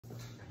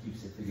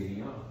Keeps it forgetting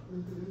y'all.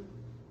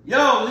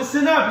 Yo,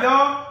 listen up,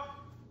 y'all.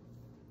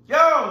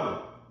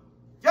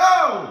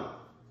 Yo,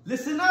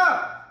 listen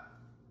up.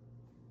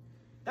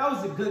 That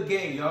was a good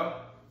game,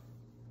 y'all.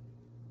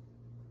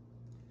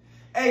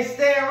 Hey,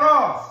 Stan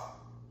Ross,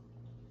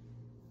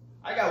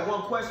 I got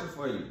one question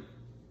for you.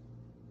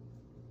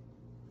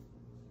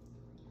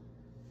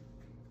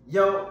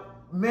 Yo,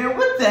 man,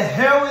 what the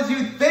hell was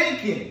you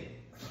thinking?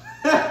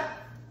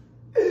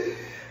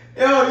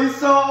 Yo, you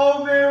saw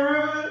old man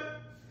River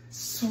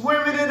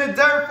swimming in the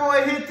dirt for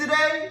a hit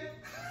today?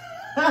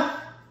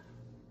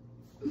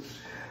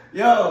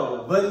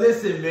 Yo, but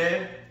listen,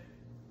 man.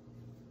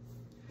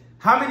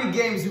 How many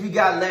games do we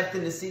got left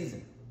in the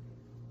season?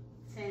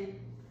 10.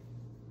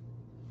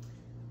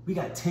 We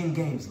got 10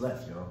 games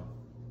left, y'all.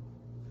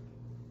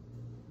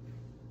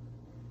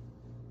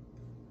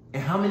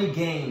 And how many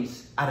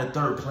games out of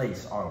third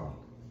place are we?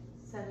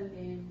 7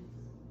 games.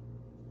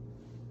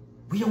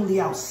 We only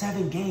out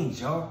 7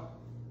 games, y'all.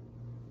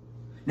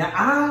 Now,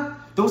 I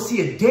don't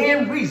see a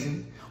damn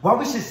reason why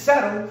we should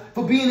settle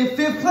for being in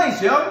 5th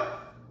place, yo.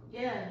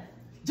 Yeah.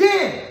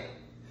 Yeah.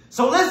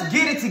 So let's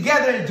get it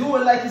together and do it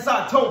like it's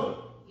October.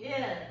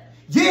 Yeah.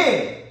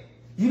 Yeah.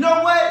 You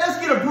know what? Let's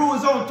get a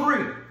Brewers on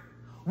 3.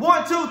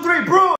 1, 2, 3, Brewers.